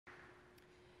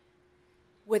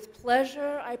With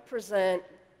pleasure, I present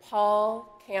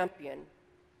Paul Campion.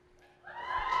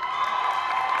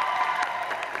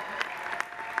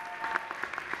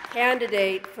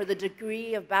 Candidate for the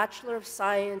degree of Bachelor of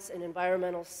Science in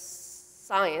Environmental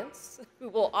Science, who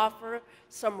will offer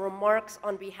some remarks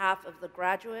on behalf of the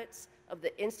graduates of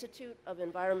the Institute of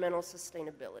Environmental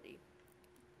Sustainability.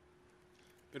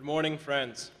 Good morning,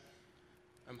 friends.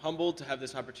 I'm humbled to have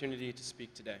this opportunity to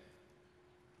speak today.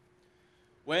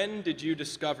 When did you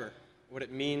discover what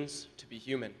it means to be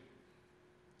human?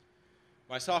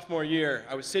 My sophomore year,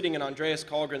 I was sitting in Andreas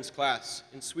Karlgren's class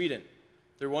in Sweden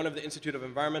through one of the Institute of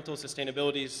Environmental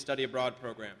Sustainability's study abroad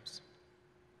programs.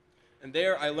 And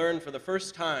there I learned for the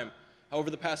first time how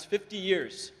over the past 50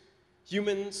 years,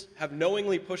 humans have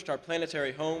knowingly pushed our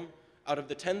planetary home out of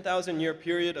the 10,000-year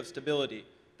period of stability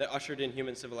that ushered in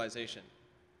human civilization.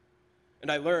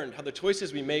 And I learned how the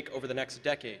choices we make over the next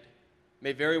decade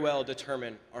may very well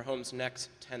determine our home's next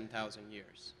 10,000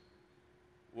 years.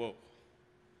 Whoa.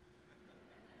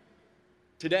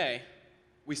 Today,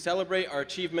 we celebrate our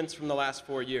achievements from the last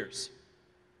 4 years,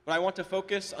 but I want to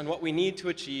focus on what we need to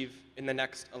achieve in the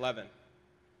next 11.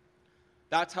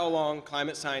 That's how long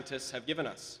climate scientists have given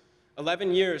us,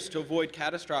 11 years to avoid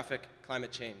catastrophic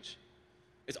climate change.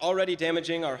 It's already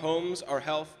damaging our homes, our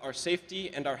health, our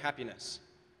safety, and our happiness.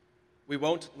 We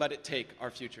won't let it take our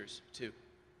futures, too.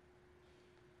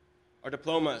 Our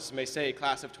diplomas may say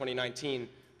class of 2019,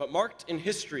 but marked in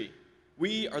history,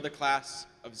 we are the class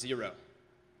of zero.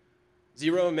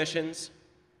 Zero emissions,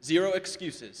 zero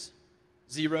excuses,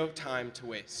 zero time to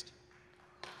waste.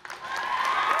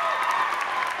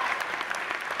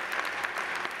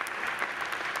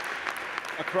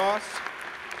 Across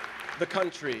the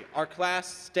country, our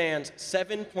class stands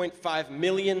 7.5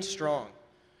 million strong,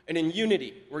 and in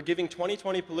unity, we're giving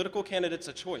 2020 political candidates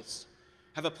a choice: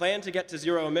 have a plan to get to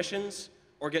zero emissions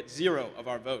or get zero of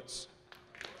our votes.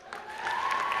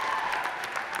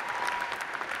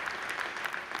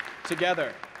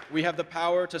 Together, we have the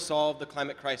power to solve the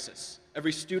climate crisis.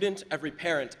 Every student, every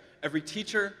parent, every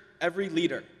teacher, every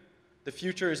leader, the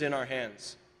future is in our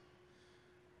hands.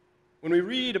 When we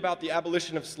read about the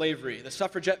abolition of slavery, the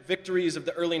suffragette victories of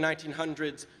the early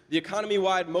 1900s, the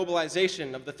economy-wide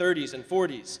mobilization of the 30s and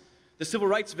 40s, the civil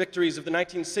rights victories of the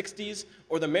 1960s,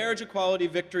 or the marriage equality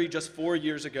victory just 4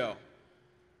 years ago,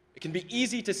 it can be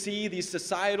easy to see these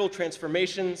societal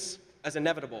transformations as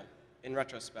inevitable in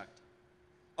retrospect.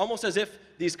 Almost as if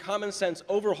these common sense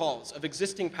overhauls of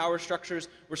existing power structures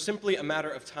were simply a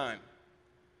matter of time.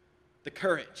 The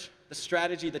courage, the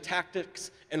strategy, the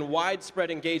tactics, and widespread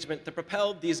engagement that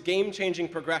propelled these game-changing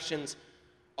progressions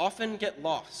often get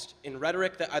lost in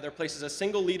rhetoric that either places a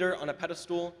single leader on a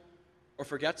pedestal or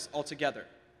forgets altogether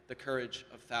the courage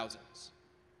of thousands.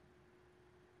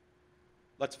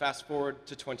 Let's fast forward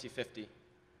to 2050.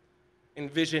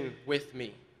 Envision with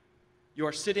me. You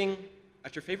are sitting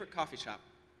at your favorite coffee shop,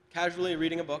 casually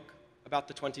reading a book about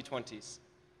the 2020s.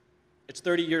 It's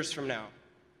 30 years from now,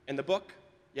 and the book,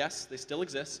 yes, they still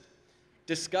exist,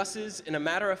 discusses in a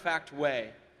matter-of-fact way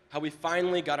how we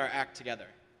finally got our act together.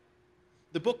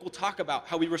 The book will talk about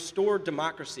how we restored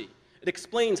democracy. It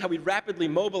explains how we rapidly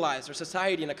mobilized our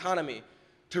society and economy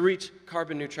to reach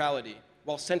carbon neutrality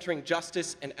while centering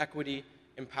justice and equity,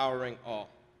 empowering all.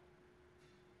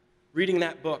 Reading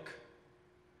that book,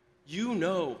 you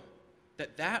know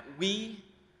that we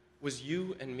was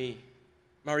you and me.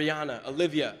 Mariana,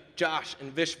 Olivia, Josh,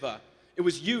 and Vishva. It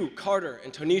was you, Carter,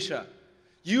 and Tonisha.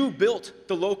 You built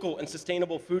the local and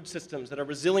sustainable food systems that are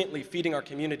resiliently feeding our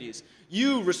communities.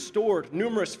 You restored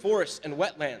numerous forests and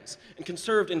wetlands and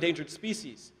conserved endangered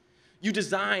species. You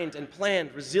designed and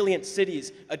planned resilient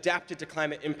cities adapted to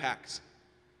climate impacts.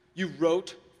 You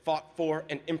wrote, fought for,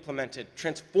 and implemented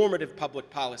transformative public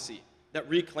policy that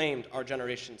reclaimed our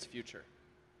generation's future.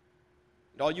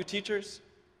 And all you teachers,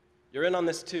 you're in on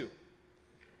this too.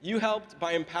 You helped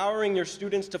by empowering your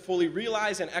students to fully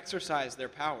realize and exercise their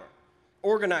power,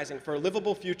 organizing for a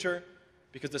livable future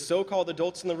because the so-called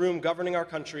adults in the room governing our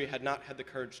country had not had the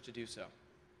courage to do so.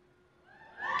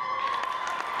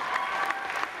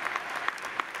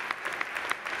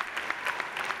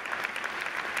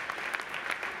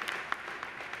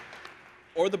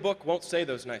 Or the book won't say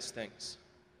those nice things,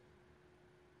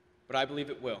 but I believe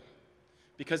it will.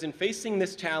 Because in facing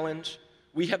this challenge,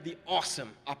 we have the awesome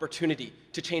opportunity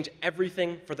to change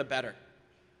everything for the better.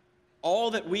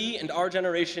 All that we and our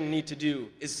generation need to do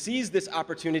is seize this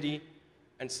opportunity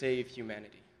and save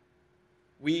humanity.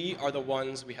 We are the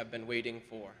ones we have been waiting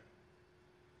for.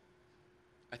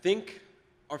 I think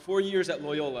our 4 years at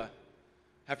Loyola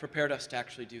have prepared us to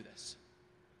actually do this.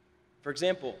 For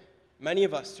example, many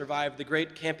of us survived the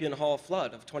great Campion Hall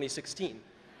flood of 2016,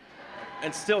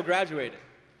 and still graduated.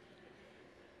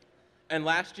 And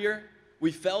last year,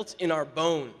 we felt in our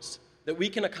bones that we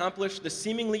can accomplish the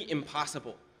seemingly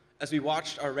impossible as we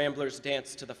watched our Ramblers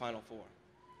dance to the Final Four.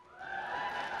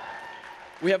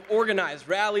 We have organized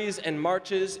rallies and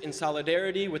marches in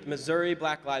solidarity with Missouri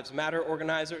Black Lives Matter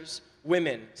organizers,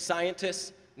 women,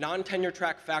 scientists, non-tenure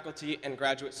track faculty, and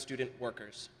graduate student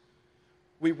workers.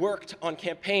 We worked on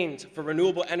campaigns for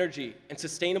renewable energy and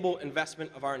sustainable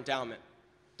investment of our endowment,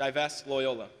 Divest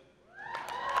Loyola.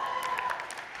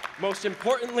 Most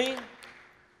importantly,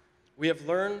 we have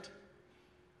learned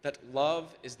that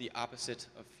love is the opposite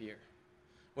of fear.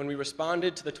 When we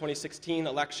responded to the 2016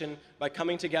 election by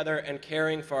coming together and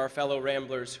caring for our fellow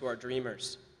Ramblers who are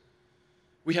dreamers.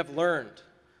 We have learned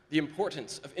the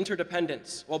importance of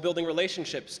interdependence while building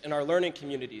relationships in our learning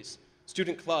communities,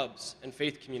 student clubs, and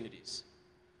faith communities.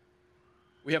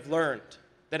 We have learned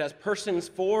that as persons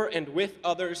for and with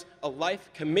others, a life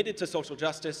committed to social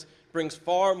justice brings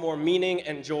far more meaning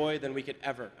and joy than we could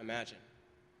ever imagine.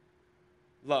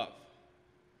 Love,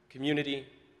 community,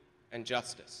 and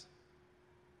justice.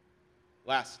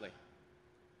 Lastly,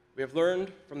 we have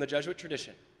learned from the Jesuit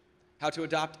tradition how to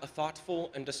adopt a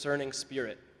thoughtful and discerning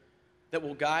spirit that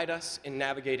will guide us in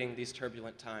navigating these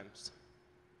turbulent times.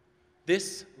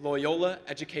 This Loyola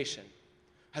education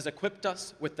has equipped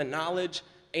us with the knowledge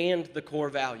and the core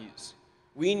values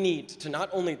we need to not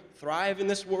only thrive in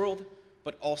this world,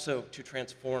 but also to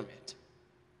transform it.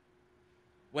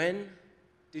 When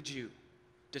did you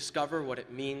discover what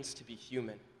it means to be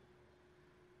human?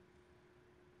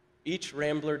 Each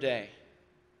Rambler Day,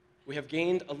 we have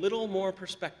gained a little more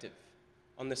perspective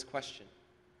on this question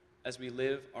as we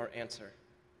live our answer.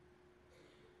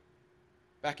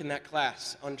 Back in that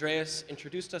class, Andreas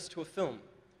introduced us to a film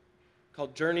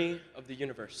called Journey of the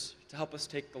Universe to help us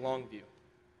take the long view.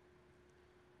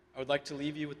 I would like to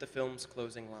leave you with the film's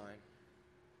closing line.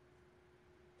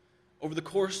 Over the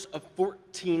course of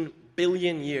 14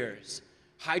 billion years,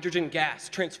 hydrogen gas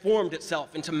transformed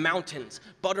itself into mountains,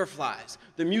 butterflies,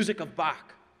 the music of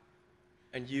Bach,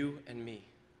 and you and me.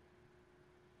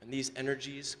 And these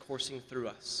energies coursing through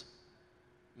us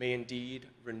may indeed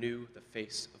renew the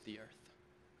face of the earth.